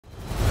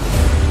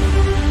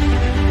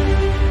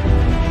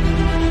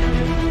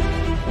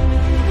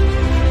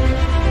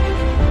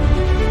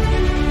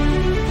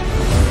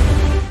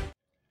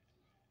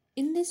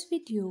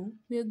video,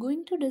 we are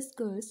going to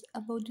discuss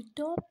about the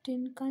top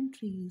 10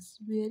 countries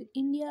where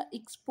India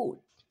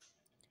exports.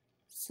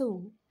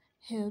 So,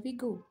 here we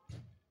go.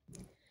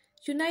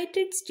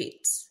 United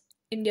States.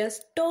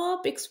 India's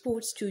top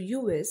exports to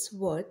US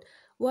worth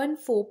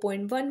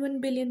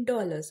 $14.11 billion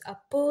are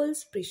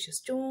pearls, precious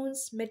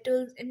stones,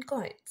 metals and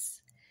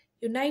coins.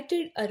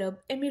 United Arab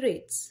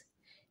Emirates.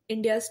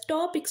 India's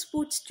top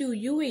exports to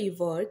UAE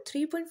worth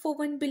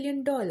 $3.41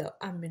 billion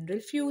are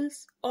mineral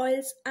fuels,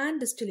 oils and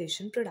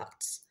distillation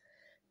products.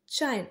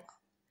 China.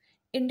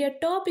 India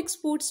top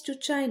exports to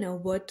China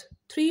worth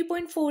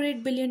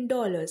 $3.48 billion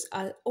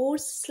are ore,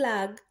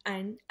 slag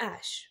and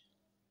ash.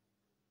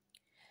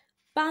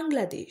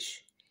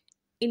 Bangladesh.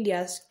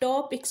 India's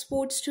top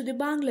exports to the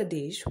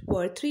Bangladesh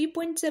worth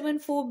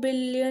 $3.74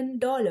 billion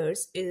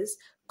is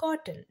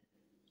cotton.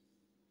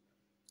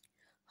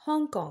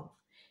 Hong Kong.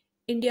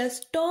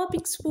 India's top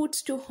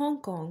exports to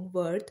Hong Kong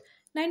worth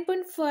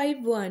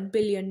 $9.51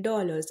 billion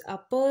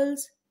are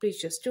pearls,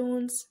 precious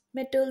stones,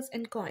 metals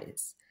and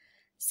coins.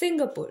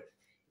 Singapore.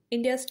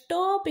 India's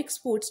top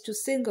exports to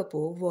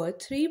Singapore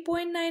worth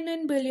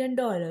 $3.99 billion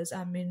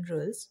are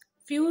minerals,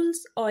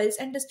 fuels, oils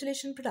and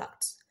distillation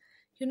products.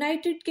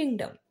 United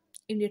Kingdom.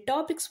 India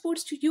top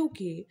exports to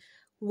UK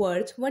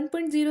worth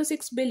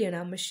 $1.06 billion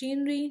are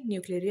machinery,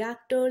 nuclear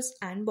reactors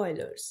and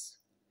boilers.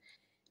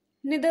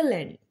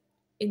 Netherlands.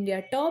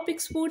 India top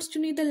exports to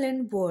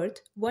Netherlands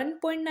worth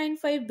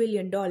 $1.95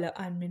 billion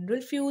are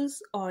mineral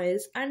fuels,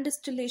 oils and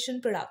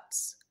distillation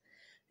products.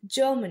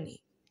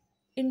 Germany.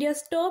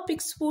 India's top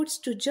exports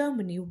to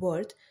Germany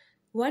worth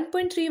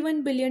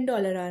 $1.31 billion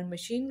are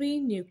machinery,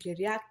 nuclear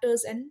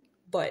reactors and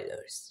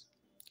boilers.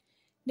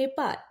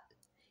 Nepal.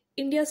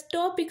 India's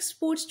top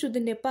exports to the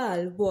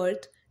Nepal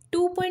worth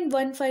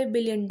 $2.15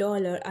 billion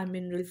are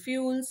mineral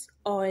fuels,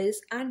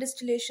 oils and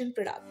distillation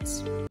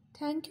products.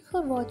 Thank you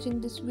for watching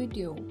this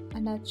video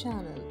and our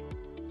channel.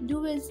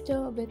 Do visit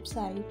our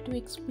website to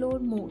explore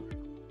more.